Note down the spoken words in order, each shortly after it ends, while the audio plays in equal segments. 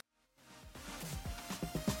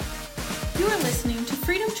You are listening to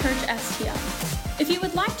Freedom Church STL. If you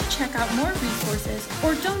would like to check out more resources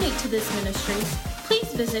or donate to this ministry,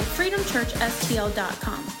 please visit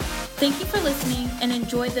freedomchurchstl.com. Thank you for listening and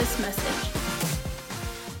enjoy this message.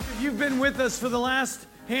 You've been with us for the last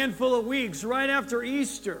handful of weeks. Right after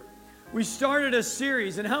Easter, we started a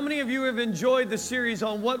series. And how many of you have enjoyed the series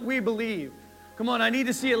on what we believe? Come on, I need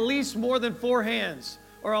to see at least more than 4 hands,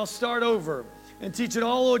 or I'll start over and teach it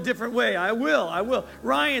all a different way. I will.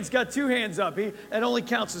 Ryan's got 2 hands up. It only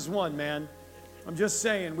counts as 1, man. I'm just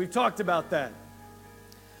saying. We've talked about that.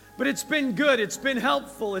 But it's been good. It's been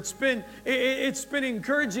helpful. It's been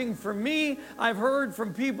encouraging for me. I've heard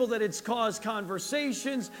from people that it's caused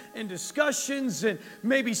conversations and discussions and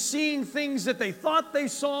maybe seeing things that they thought they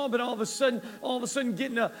saw, but all of a sudden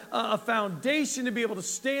getting a foundation to be able to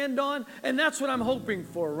stand on. And that's what I'm hoping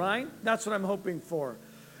for, right? That's what I'm hoping for.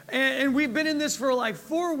 And we've been in this for like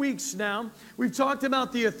 4 weeks now. We've talked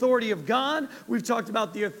about the authority of God. We've talked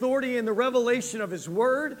about the authority and the revelation of His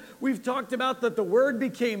Word. We've talked about that the Word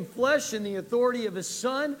became flesh and the authority of His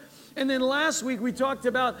Son. And then last week we talked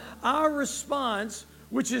about our response,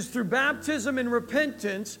 which is through baptism and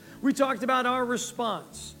repentance. We talked about our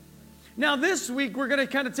response. Now this week we're going to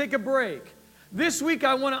kind of take a break. This week,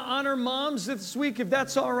 I want to honor moms this week, if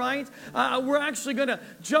that's all right. We're actually going to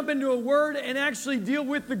jump into a word and actually deal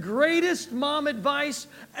with the greatest mom advice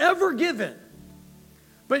ever given.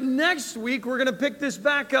 But next week, we're going to pick this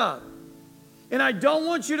back up. And I don't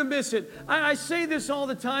want you to miss it. I say this all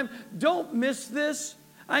the time. Don't miss this.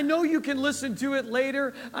 I know you can listen to it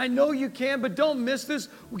later. I know you can, but don't miss this.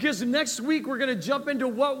 Because next week, we're going to jump into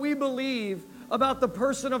what we believe about the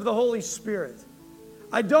person of the Holy Spirit.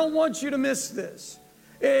 I don't want you to miss this.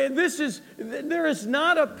 There is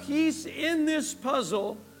not a piece in this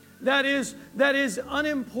puzzle that is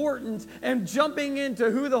unimportant, and jumping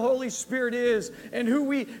into who the Holy Spirit is and who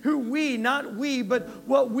we, not we, but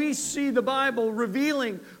what we see the Bible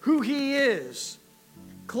revealing who He is,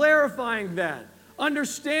 clarifying that,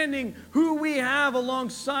 understanding who we have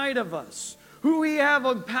alongside of us, who we have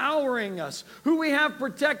empowering us, who we have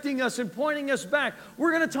protecting us and pointing us back.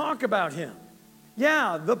 We're going to talk about Him.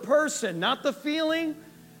 Yeah, the person, not the feeling,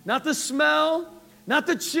 not the smell, not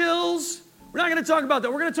the chills. We're not going to talk about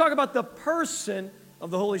that. We're going to talk about the person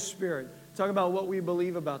of the Holy Spirit. Talk about what we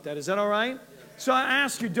believe about that. Is that all right? So I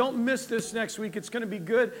ask you, don't miss this next week. It's going to be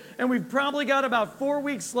good. And we've probably got about 4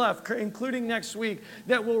 weeks left, including next week,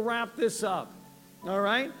 that will wrap this up. All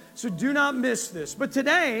right? So do not miss this. But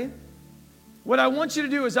today, what I want you to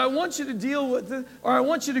do is I want you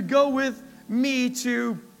to go with me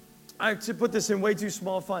to put this in way too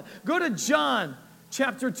small font. Go to John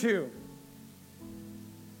chapter 2.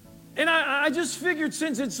 And I just figured,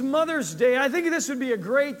 since it's Mother's Day, I think this would be a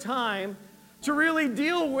great time to really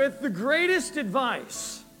deal with the greatest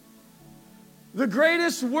advice, the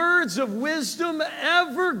greatest words of wisdom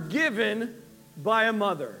ever given by a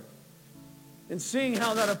mother, and seeing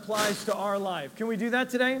how that applies to our life. Can we do that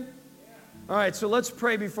today? All right, so let's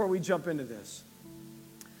pray before we jump into this.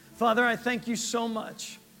 Father, I thank you so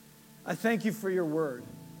much. I thank you for your word.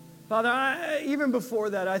 Father, even before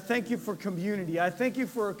that, I thank you for community. I thank you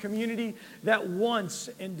for a community that wants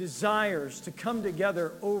and desires to come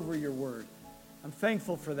together over your word. I'm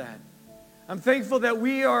thankful for that. I'm thankful that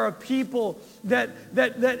we are a people that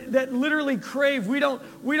literally crave. We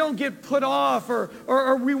don't get put off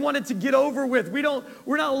or we want it to get over with.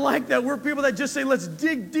 We're not like that. We're people that just say, let's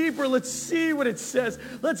dig deeper. Let's see what it says.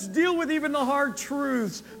 Let's deal with even the hard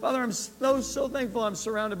truths. Father, I'm so thankful I'm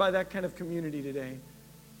surrounded by that kind of community today.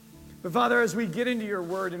 But Father, as we get into your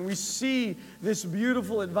word and we see this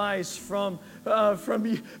beautiful advice from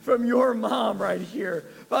your mom right here,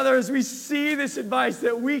 Father, as we see this advice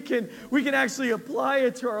that we can actually apply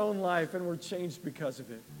it to our own life, and we're changed because of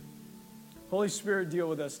it. Holy Spirit, deal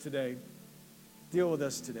with us today. Deal with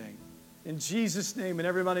us today. In Jesus' name, and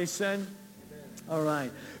everybody said, amen. All right.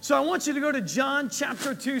 So I want you to go to John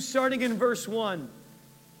chapter 2, starting in verse 1.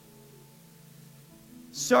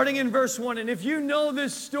 Starting in verse 1, and if you know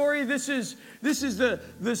this story, this is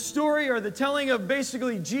the story or the telling of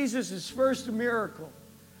basically Jesus' first miracle,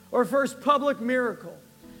 or first public miracle.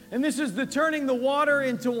 And this is the turning the water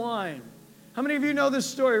into wine. How many of you know this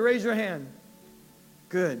story? Raise your hand.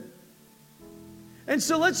 Good. And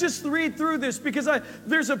so let's just read through this, because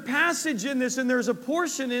there's a passage in this and there's a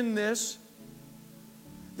portion in this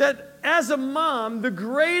that, as a mom, the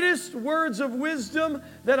greatest words of wisdom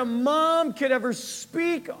that a mom could ever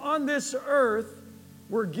speak on this earth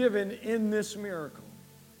were given in this miracle.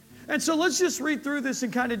 And so let's just read through this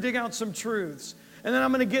and kind of dig out some truths. And then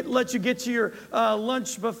I'm going to let you get to your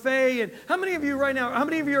lunch buffet. And how many of you right now, how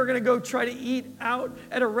many of you are going to go try to eat out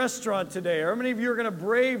at a restaurant today? Or how many of you are going to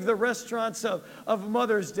brave the restaurants of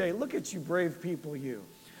Mother's Day? Look at you brave people, you.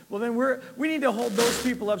 Well, then we need to hold those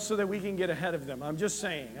people up so that we can get ahead of them. I'm just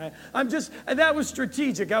saying. That was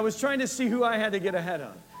strategic. I was trying to see who I had to get ahead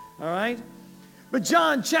of. All right? But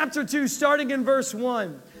John chapter 2, starting in verse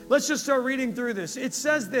 1. Let's just start reading through this. It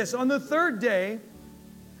says this: on the third day,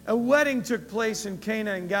 a wedding took place in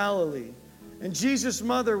Cana in Galilee, and Jesus'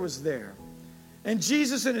 mother was there. And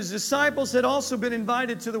Jesus and his disciples had also been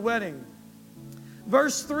invited to the wedding.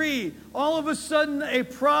 Verse 3, all of a sudden a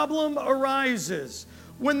problem arises.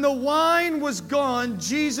 When the wine was gone,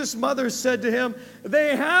 Jesus' mother said to him,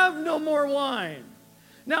 "They have no more wine."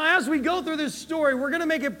 Now, as we go through this story, we're going to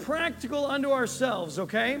make it practical unto ourselves,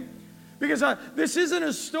 okay? Because this isn't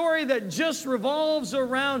a story that just revolves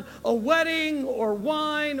around a wedding or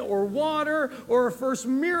wine or water or a first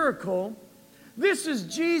miracle. This is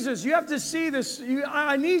Jesus. You have to see this.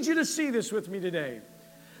 I need you to see this with me today.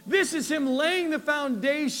 This is him laying the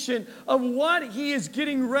foundation of what he is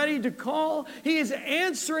getting ready to call. He is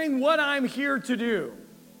answering what I'm here to do.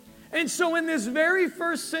 And so in this very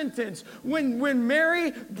first sentence, when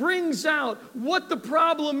Mary brings out what the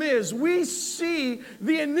problem is, we see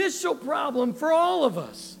the initial problem for all of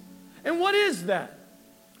us. And what is that?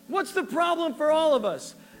 What's the problem for all of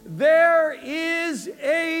us? There is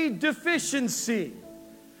a deficiency.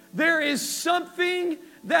 There is something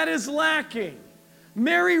that is lacking.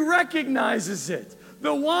 Mary recognizes it.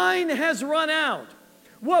 The wine has run out.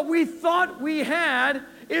 What we thought we had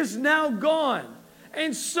is now gone.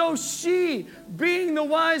 And so she, being the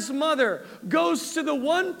wise mother, goes to the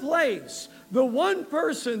one place, the one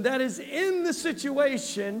person that is in the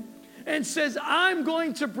situation, and says, I'm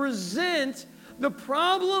going to present the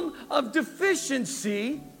problem of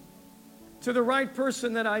deficiency to the right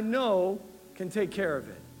person that I know can take care of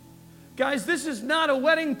it. Guys, this is not a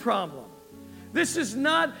wedding problem. This is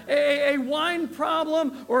not a wine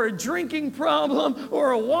problem or a drinking problem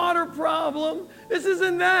or a water problem. This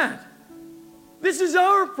isn't that. This is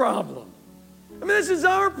our problem. I mean, this is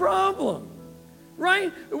our problem,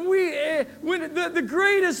 right? When the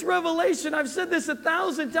greatest revelation, I've said this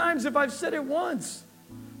 1,000 times if I've said it once,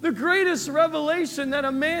 the greatest revelation that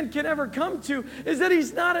a man can ever come to is that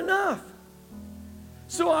he's not enough.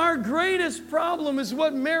 So our greatest problem is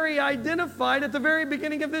what Mary identified at the very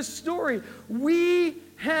beginning of this story. We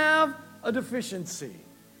have a deficiency.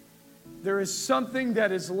 There is something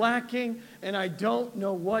that is lacking, and I don't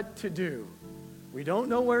know what to do. We don't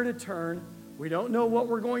know where to turn. We don't know what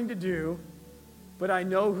we're going to do, but I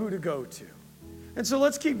know who to go to. And so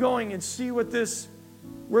let's keep going and see where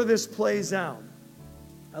this plays out.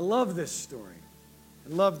 I love this story.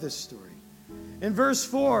 I love this story. In verse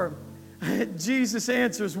 4, Jesus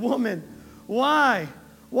answers, "Woman, why?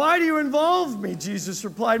 Why do you involve me?" Jesus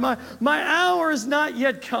replied, My hour is not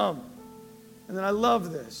yet come. And then I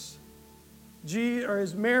love this.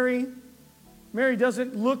 Mary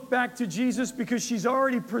doesn't look back to Jesus because she's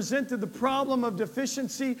already presented the problem of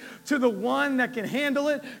deficiency to the one that can handle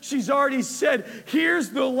it. She's already said,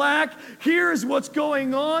 here's the lack, here's what's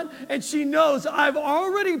going on, and she knows I've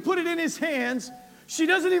already put it in his hands. She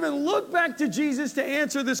doesn't even look back to Jesus to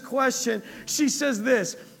answer this question. She says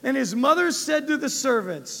this, and his mother said to the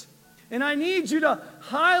servants, and I need you to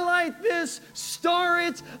highlight this, star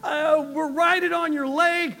it, write it on your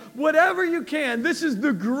leg, whatever you can. This is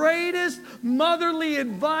the greatest motherly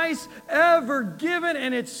advice ever given,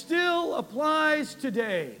 and it still applies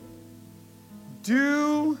today.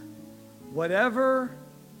 Do whatever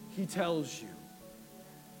he tells you.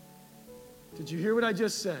 Did you hear what I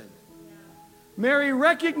just said? Mary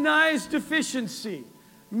recognized deficiency.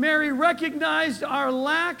 Mary recognized our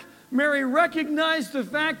lack. Mary recognized the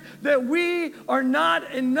fact that we are not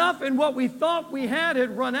enough and what we thought we had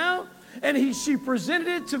run out. And she presented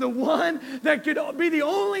it to the one that could be the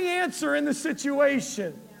only answer in the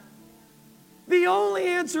situation. The only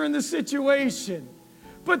answer in the situation.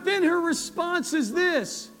 But then her response is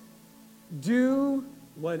this: do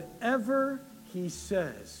whatever he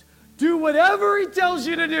says. Do whatever he tells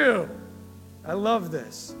you to do. I love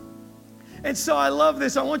this. And so I love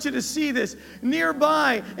this. I want you to see this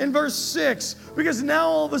nearby in verse 6, because now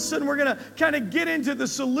all of a sudden we're going to kind of get into the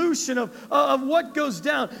solution of what goes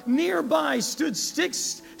down. Nearby stood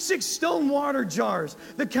six stone water jars,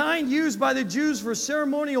 the kind used by the Jews for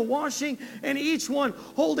ceremonial washing, and each one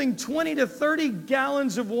holding 20 to 30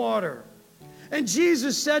 gallons of water. And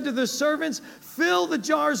Jesus said to the servants, "Fill the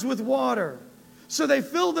jars with water." So they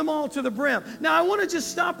filled them all to the brim. Now, I want to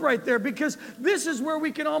just stop right there because this is where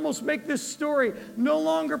we can almost make this story no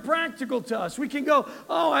longer practical to us. We can go,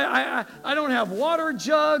 oh, I don't have water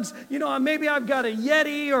jugs. You know, maybe I've got a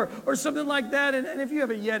Yeti or something like that. And if you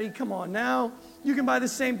have a Yeti, come on now. You can buy the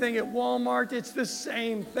same thing at Walmart. It's the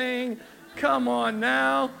same thing. Come on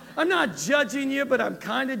now. I'm not judging you, but I'm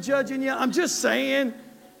kind of judging you. I'm just saying,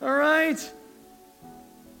 all right?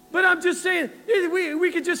 But I'm just saying,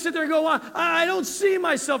 we could just sit there and go, I don't see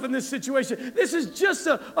myself in this situation. This is just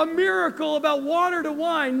a miracle about water to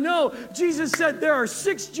wine. No, Jesus said there are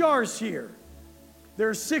 6 jars here. There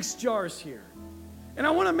are 6 jars here. And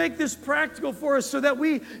I want to make this practical for us so that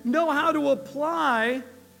we know how to apply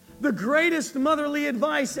the greatest motherly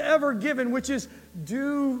advice ever given, which is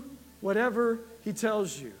do whatever he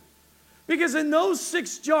tells you. Because in those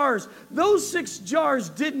 6 jars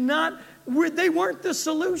they weren't the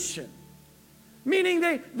solution. Meaning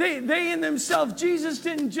they in themselves, Jesus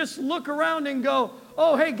didn't just look around and go,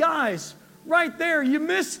 oh, hey guys, right there, you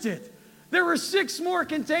missed it. There were 6 more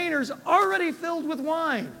containers already filled with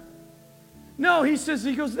wine. No, he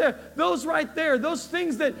goes there, those right there, those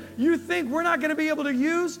things that you think we're not going to be able to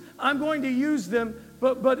use, I'm going to use them,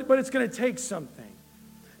 but it's going to take something.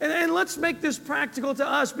 And let's make this practical to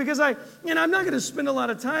us because I'm not going to spend a lot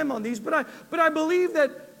of time on these, but I believe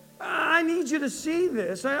that I need you to see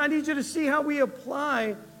this. I need you to see how we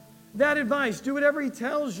apply that advice. Do whatever he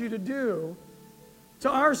tells you to do to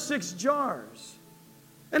our 6 jars.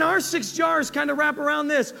 And our 6 jars kind of wrap around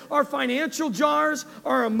this. Our financial jars,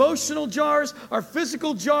 our emotional jars, our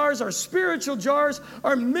physical jars, our spiritual jars,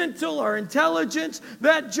 our mental, our intelligence,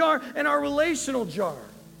 that jar, and our relational jar.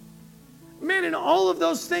 Man, in all of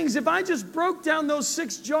those things, if I just broke down those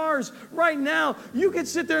 6 jars right now, you could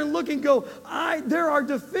sit there and look and go, there are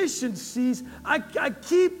deficiencies. I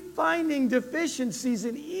keep finding deficiencies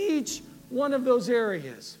in each one of those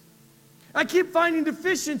areas. I keep finding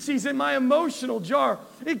deficiencies in my emotional jar.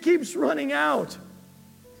 It keeps running out.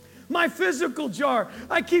 My physical jar,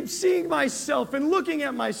 I keep seeing myself and looking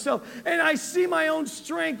at myself, and I see my own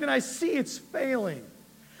strength, and I see it's failing.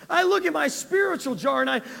 I look at my spiritual jar and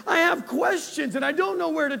I have questions and I don't know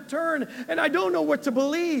where to turn and I don't know what to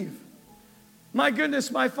believe. My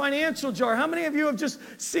goodness, my financial jar. How many of you have just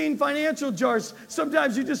seen financial jars?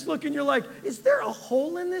 Sometimes you just look and you're like, is there a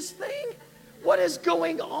hole in this thing? What is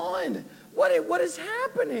going on? What is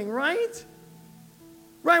happening, right?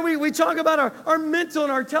 Right, we talk about our mental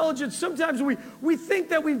and our intelligence. Sometimes we think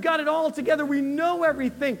that we've got it all together. We know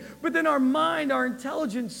everything. But then our mind, our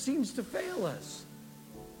intelligence seems to fail us.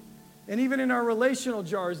 And even in our relational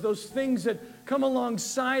jars, those things that come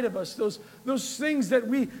alongside of us, those things that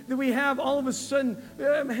we have all of a sudden,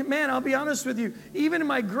 man, I'll be honest with you, even in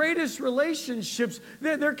my greatest relationships,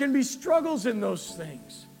 there can be struggles in those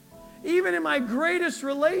things. Even in my greatest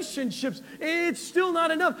relationships, it's still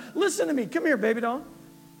not enough. Listen to me. Come here, baby doll.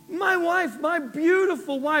 My wife, my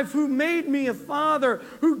beautiful wife who made me a father,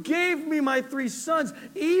 who gave me my 3 sons,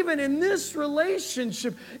 even in this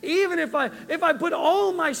relationship, even if I put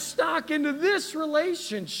all my stock into this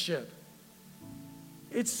relationship,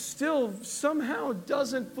 it still somehow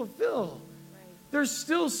doesn't fulfill. Right. There's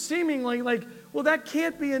still seemingly like, well, that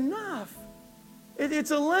can't be enough.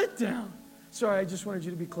 It's a letdown. Sorry, I just wanted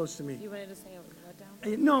you to be close to me. You wanted to say a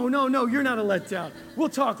letdown? No, you're not a letdown. We'll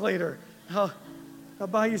talk later. I'll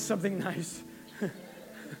buy you something nice.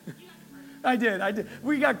 I did.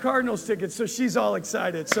 We got Cardinals tickets, so she's all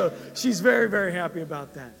excited. So she's very, very happy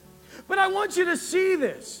about that. But I want you to see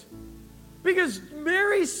this. Because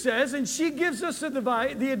Mary says, and she gives us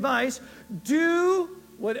the advice, do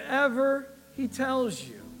whatever he tells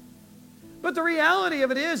you. But the reality of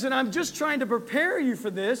it is, and I'm just trying to prepare you for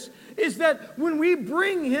this, is that when we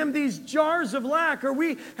bring him these jars of lack, or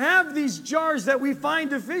we have these jars that we find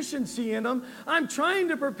deficiency in them, I'm trying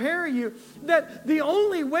to prepare you that the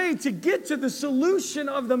only way to get to the solution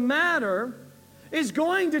of the matter is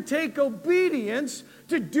going to take obedience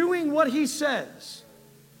to doing what he says.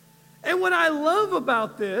 And what I love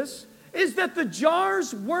about this is that the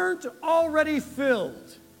jars weren't already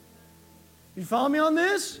filled. You follow me on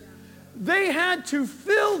this? They had to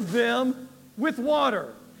fill them with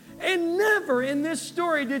water. And never in this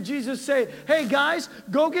story did Jesus say, hey guys,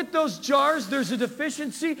 go get those jars. There's a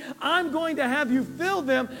deficiency. I'm going to have you fill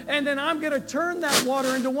them, and then I'm going to turn that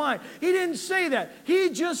water into wine. He didn't say that. He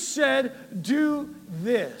just said, do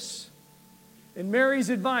this. And Mary's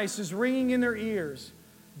advice is ringing in their ears.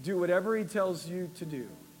 Do whatever he tells you to do.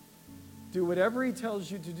 Do whatever he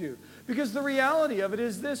tells you to do. Because the reality of it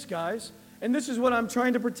is this, guys. And this is what I'm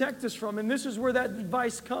trying to protect us from. And this is where that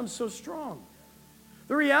advice comes so strong.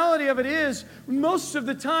 The reality of it is, most of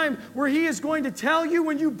the time, where He is going to tell you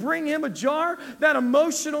when you bring Him a jar, that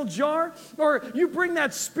emotional jar, or you bring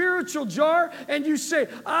that spiritual jar and you say,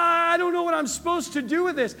 I don't know what I'm supposed to do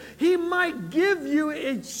with this. He might give you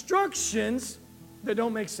instructions that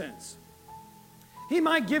don't make sense. He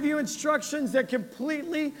might give you instructions that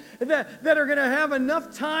are going to have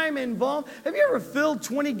enough time involved. Have you ever filled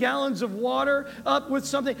 20 gallons of water up with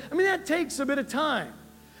something? I mean, that takes a bit of time.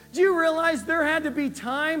 Do you realize there had to be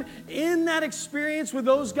time in that experience with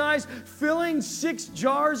those guys filling 6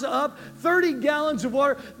 jars up, 30 gallons of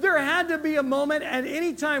water? There had to be a moment at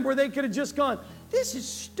any time where they could have just gone, this is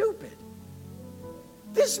stupid.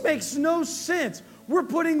 This makes no sense. We're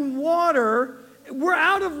putting water, we're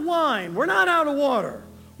out of wine. We're not out of water.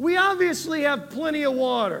 We obviously have plenty of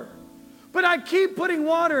water. But I keep putting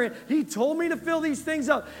water in. He told me to fill these things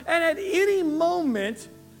up. And at any moment,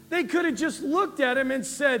 they could have just looked at him and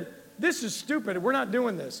said, this is stupid. We're not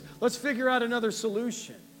doing this. Let's figure out another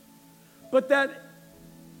solution. But that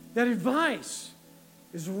advice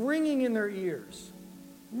is ringing in their ears.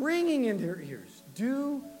 Ringing in their ears.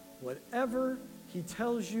 Do whatever He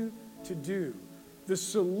tells you to do. The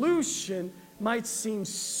solution might seem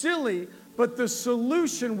silly, but the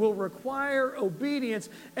solution will require obedience.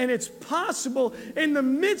 And it's possible in the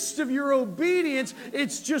midst of your obedience,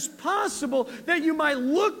 it's just possible that you might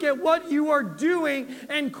look at what you are doing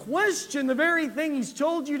and question the very thing He's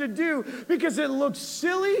told you to do because it looks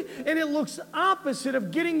silly and it looks opposite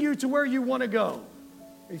of getting you to where you want to go.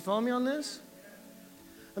 Are you following me on this?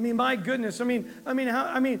 I mean, my goodness.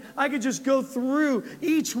 I could just go through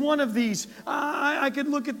each one of these. I could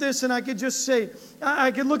look at this and I could just say,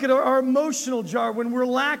 I could look at our emotional jar when we're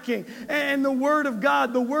lacking. And the Word of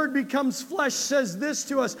God, the Word becomes flesh, says this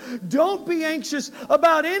to us. Don't be anxious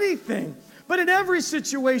about anything, but in every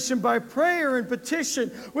situation, by prayer and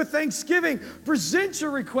petition, with thanksgiving, present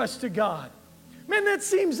your request to God. Man, that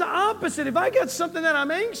seems opposite. If I got something that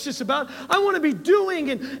I'm anxious about, I want to be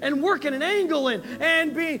doing and working an angle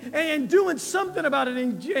and doing something about it.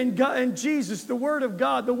 And Jesus, the Word of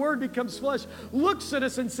God, the Word becomes flesh, looks at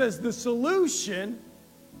us and says, the solution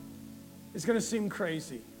is going to seem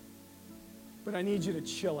crazy, but I need you to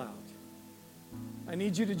chill out. I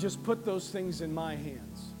need you to just put those things in my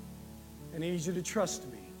hands. I need you to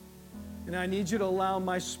trust me. And I need you to allow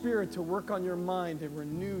my Spirit to work on your mind and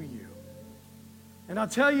renew you. And I'll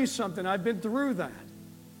tell you something, I've been through that.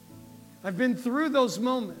 I've been through those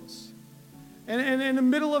moments. And in the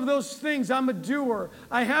middle of those things, I'm a doer.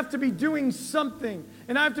 I have to be doing something.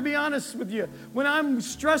 And I have to be honest with you. When I'm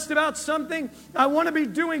stressed about something, I want to be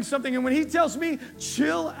doing something. And when He tells me,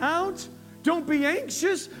 chill out, don't be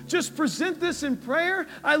anxious, just present this in prayer,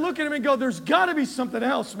 I look at Him and go, there's got to be something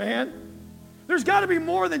else, man. There's got to be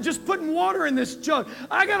more than just putting water in this jug.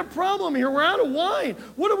 I got a problem here. We're out of wine.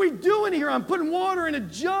 What are we doing here? I'm putting water in a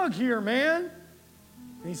jug here, man.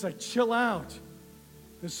 And He's like, chill out.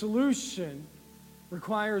 The solution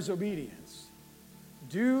requires obedience.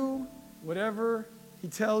 Do whatever He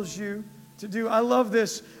tells you to do. I love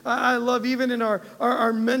this. I love even in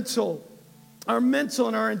our mental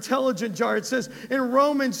and our intelligent jar. It says in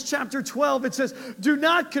Romans chapter 12, it says, do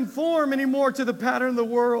not conform anymore to the pattern of the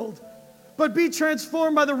world, but be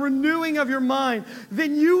transformed by the renewing of your mind.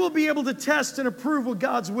 Then you will be able to test and approve what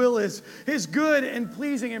God's will is, His good and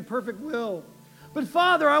pleasing and perfect will. But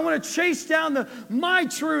Father, I want to chase down my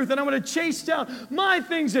truth, and I want to chase down my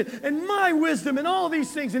things and my wisdom and all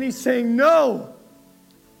these things. And He's saying, no,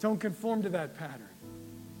 don't conform to that pattern.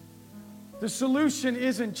 The solution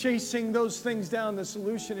isn't chasing those things down. The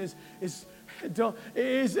solution is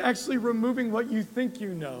actually removing what you think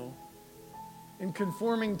you know and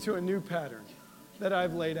conforming to a new pattern that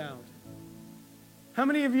I've laid out. How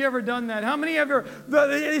many of you ever done that? How many ever,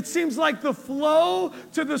 it seems like the flow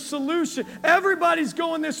to the solution. Everybody's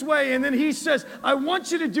going this way, and then He says, I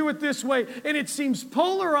want you to do it this way, and it seems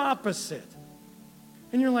polar opposite.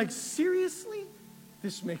 And you're like, seriously?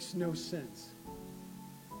 This makes no sense.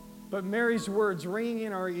 But Mary's words ringing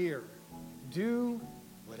in our ear, do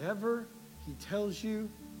whatever He tells you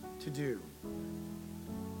to do.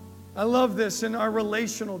 I love this in our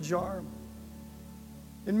relational jar.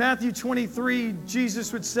 In Matthew 23,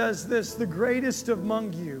 Jesus would says this, the greatest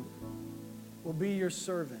among you will be your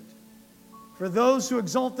servant. For those who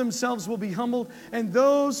exalt themselves will be humbled, and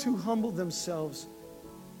those who humble themselves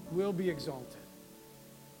will be exalted.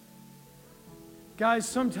 Guys,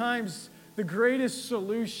 sometimes the greatest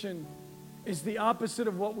solution is the opposite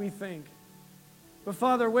of what we think. But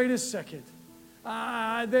Father, wait a second.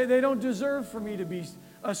 They don't deserve for me to be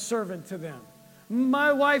a servant to them.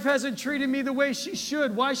 My wife hasn't treated me the way she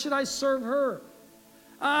should. Why should I serve her?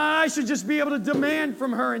 I should just be able to demand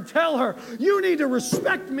from her and tell her, you need to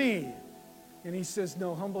respect me. And he says,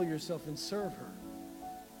 no, humble yourself and serve her.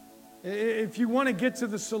 If you want to get to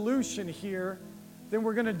the solution here, then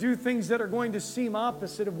we're going to do things that are going to seem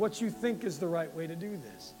opposite of what you think is the right way to do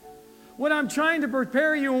this. What I'm trying to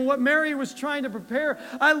prepare you and what Mary was trying to prepare,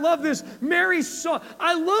 I love this. Mary saw,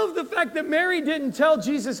 I love the fact that Mary didn't tell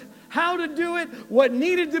Jesus how to do it, what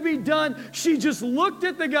needed to be done. She just looked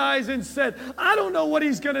at the guys and said, I don't know what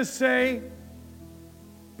he's going to say,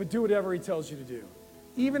 but do whatever he tells you to do.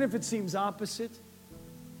 Even if it seems opposite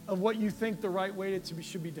of what you think the right way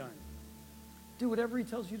should be done. Do whatever he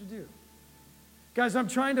tells you to do. Guys, I'm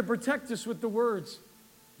trying to protect us with the words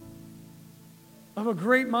of a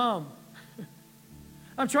great mom.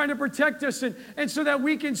 I'm trying to protect us and so that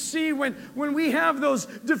we can see when we have those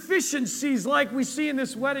deficiencies like we see in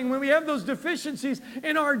this wedding, when we have those deficiencies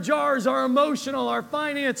in our jars, our emotional, our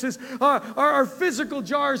finances, our physical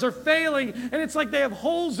jars are failing, and it's like they have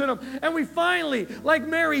holes in them. And we finally, like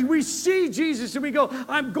Mary, we see Jesus and we go,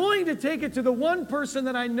 I'm going to take it to the one person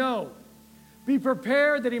that I know. Be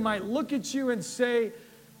prepared that he might look at you and say,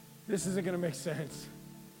 this isn't going to make sense,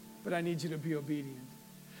 but I need you to be obedient.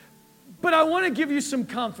 But I want to give you some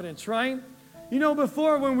confidence, right? You know,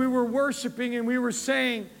 before when we were worshiping and we were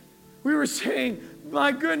saying,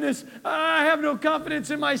 my goodness, I have no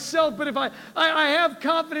confidence in myself, but if I have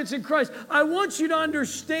confidence in Christ, I want you to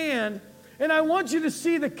understand, and I want you to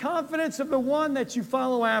see the confidence of the one that you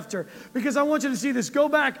follow after, because I want you to see this. Go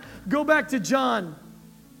back to John.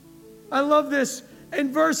 I love this.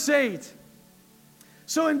 In verse 8.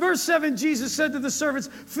 So in verse 7, Jesus said to the servants,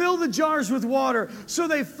 fill the jars with water. So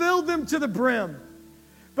they filled them to the brim.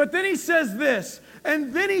 But then he says this,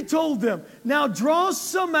 and then he told them, now draw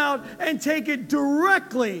some out and take it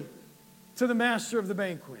directly to the master of the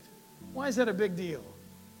banquet. Why is that a big deal?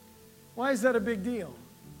 Why is that a big deal?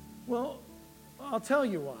 Well, I'll tell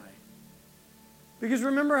you why. Because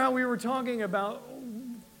remember how we were talking about,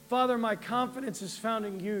 Father, my confidence is found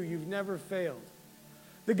in you. You've never failed.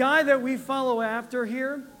 The guy that we follow after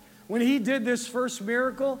here, when he did this first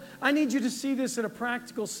miracle, I need you to see this in a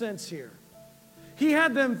practical sense here. He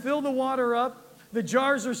had them fill the water up. The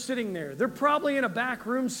jars are sitting there. They're probably in a back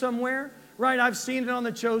room somewhere, right? I've seen it on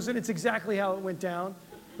The Chosen. It's exactly how it went down,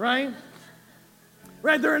 right?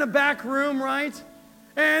 Right, they're in a back room, right?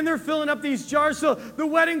 And they're filling up these jars. So the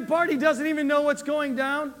wedding party doesn't even know what's going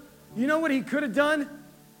down. You know what he could have done?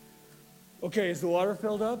 Okay, is the water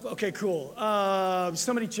filled up? Okay, cool.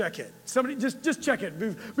 Somebody check it. Somebody just check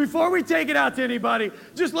it. Before we take it out to anybody,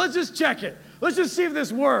 let's just check it. Let's just see if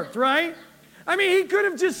this worked, right? I mean, he could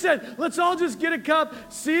have just said, let's all just get a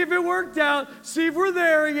cup, see if it worked out, see if we're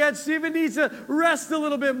there yet, see if it needs to rest a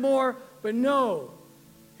little bit more. But no,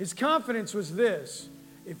 his confidence was this.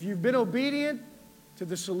 If you've been obedient to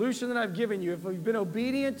the solution that I've given you, if you've been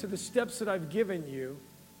obedient to the steps that I've given you,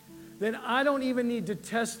 then I don't even need to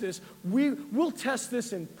test this. We'll test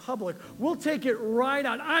this in public. We'll take it right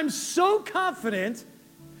out. I'm so confident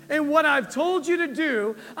in what I've told you to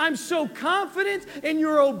do. I'm so confident in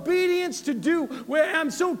your obedience to do. I'm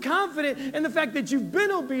so confident in the fact that you've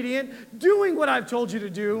been obedient, doing what I've told you to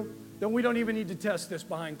do, that we don't even need to test this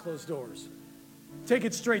behind closed doors. Take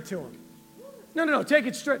it straight to him. No, take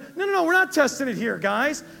it straight. No, we're not testing it here,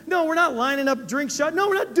 guys. No, we're not lining up drink shot. No,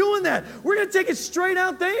 we're not doing that. We're going to take it straight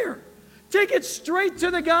out there. Take it straight to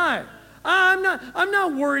the guy. I'm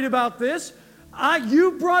not worried about this.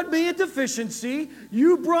 You brought me a deficiency.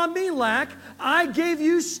 You brought me lack. I gave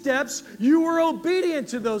you steps. You were obedient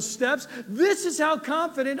to those steps. This is how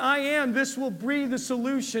confident I am. This will be the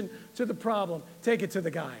solution to the problem. Take it to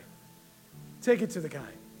the guy. Take it to the guy.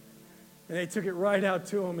 And they took it right out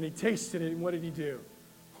to him, and he tasted it, and what did he do?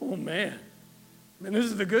 Oh, man. This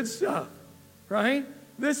is the good stuff, right?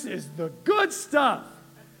 This is the good stuff.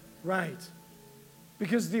 Right.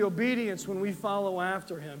 Because the obedience, when we follow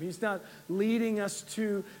after him, he's not leading us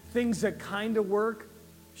to things that kind of work,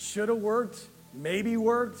 should have worked, maybe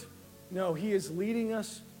worked. No, he is leading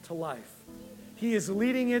us to life. He is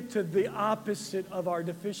leading it to the opposite of our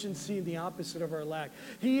deficiency and the opposite of our lack.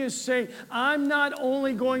 He is saying, I'm not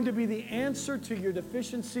only going to be the answer to your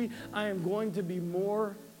deficiency, I am going to be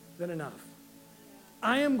more than enough.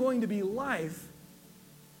 I am going to be life,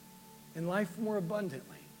 and life more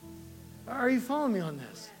abundantly. Are you following me on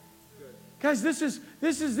this? Guys, this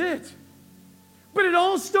is it. But it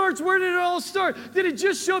all starts, where did it all start? Did it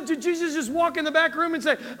just show up to Jesus just walk in the back room and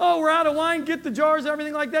say, oh, we're out of wine, get the jars,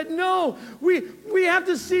 everything like that? No, we have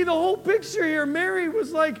to see the whole picture here. Mary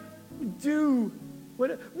was like,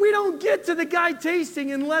 we don't get to the guy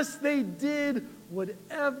tasting unless they did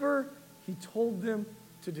whatever he told them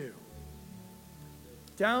to do.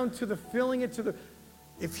 down to the filling it to the...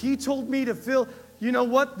 If he told me to fill, you know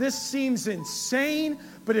what? This seems insane,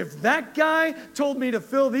 but if that guy told me to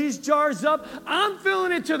fill these jars up, I'm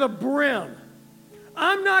filling it to the brim.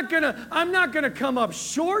 I'm not gonna come up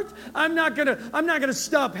short. I'm not gonna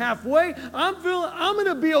stop halfway. I'm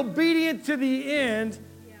gonna be obedient to the end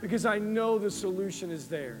because I know the solution is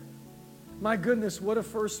there. My goodness, what a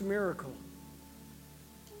first miracle.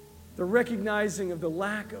 The recognizing of the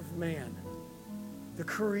lack of man, the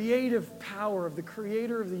creative power of the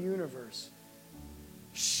creator of the universe,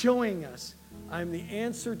 showing us I'm the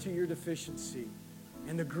answer to your deficiency.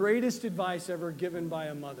 And the greatest advice ever given by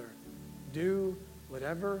a mother: do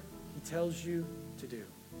whatever he tells you to do.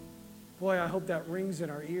 Boy, I hope that rings in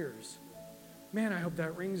our ears. Man, I hope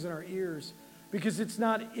that rings in our ears, because it's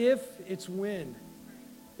not if, it's when.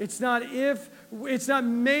 It's not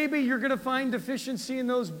maybe you're going to find deficiency in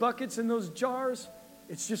those buckets and those jars.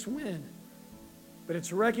 It's just when. But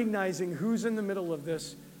it's recognizing who's in the middle of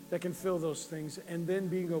this that can fill those things, and then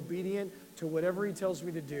being obedient to whatever he tells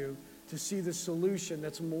me to do to see the solution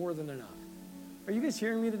that's more than enough. Are you guys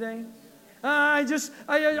hearing me today? I just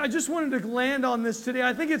wanted to land on this today.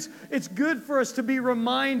 I think it's good for us to be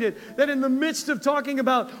reminded that in the midst of talking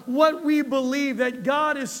about what we believe, that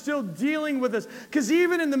God is still dealing with us. Because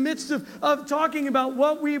even in the midst of talking about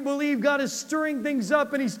what we believe, God is stirring things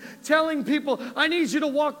up, and he's telling people, I need you to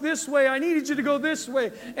walk this way. I need you to go this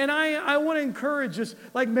way. And I want to encourage us,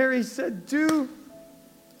 like Mary said, do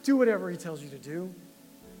whatever he tells you to do.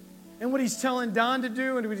 And what he's telling Don to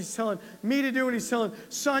do, and what he's telling me to do, and he's telling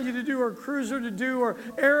Sonia to do, or Cruiser to do, or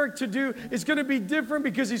Eric to do, is going to be different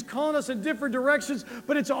because he's calling us in different directions,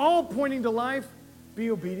 but it's all pointing to life. Be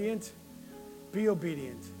obedient. Be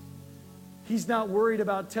obedient. He's not worried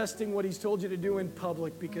about testing what he's told you to do in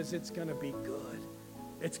public because it's going to be good.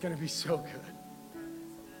 It's going to be so good.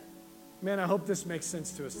 Man, I hope this makes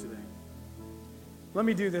sense to us today. Let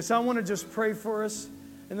me do this. I want to just pray for us.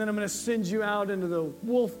 And then I'm going to send you out into the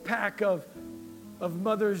wolf pack of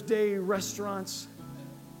Mother's Day restaurants.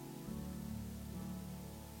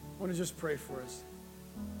 I want to just pray for us.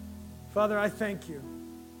 Father, I thank you.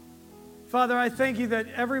 Father, I thank you that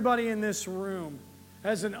everybody in this room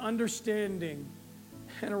has an understanding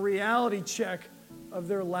and a reality check of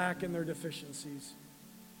their lack and their deficiencies.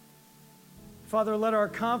 Father, let our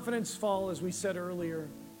confidence fall, as we said earlier.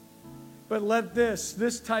 But let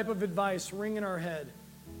this type of advice ring in our head.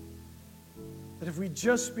 That if we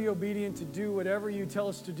just be obedient to do whatever you tell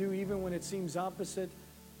us to do, even when it seems opposite,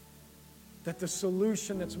 that the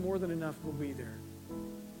solution that's more than enough will be there.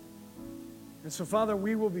 And so, Father,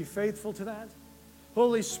 we will be faithful to that.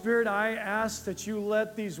 Holy Spirit, I ask that you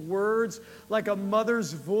let these words, like a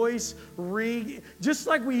mother's voice, ring, just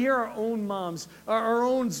like we hear our own moms'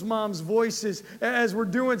 voices as we're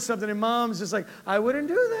doing something, and mom's just like, I wouldn't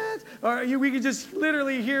do that. Or we could just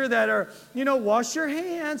literally hear that, or, wash your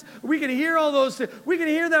hands. We can hear all those things. We can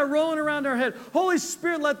hear that rolling around our head. Holy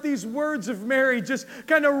Spirit, let these words of Mary just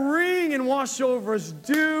kind of ring and wash over us.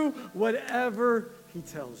 Do whatever he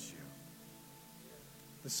tells you.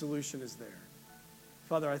 The solution is there.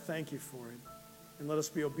 Father, I thank you for it. And let us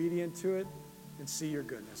be obedient to it and see your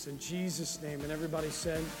goodness. In Jesus' name. And everybody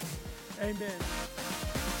said, amen.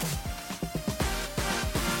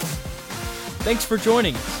 Thanks for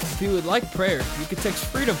joining us. If you would like prayer, you can text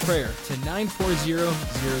Freedom Prayer to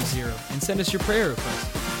 94000 and send us your prayer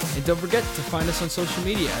request. And don't forget to find us on social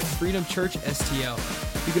media at Freedom Church STL.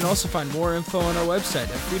 You can also find more info on our website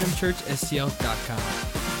at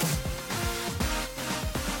freedomchurchstl.com.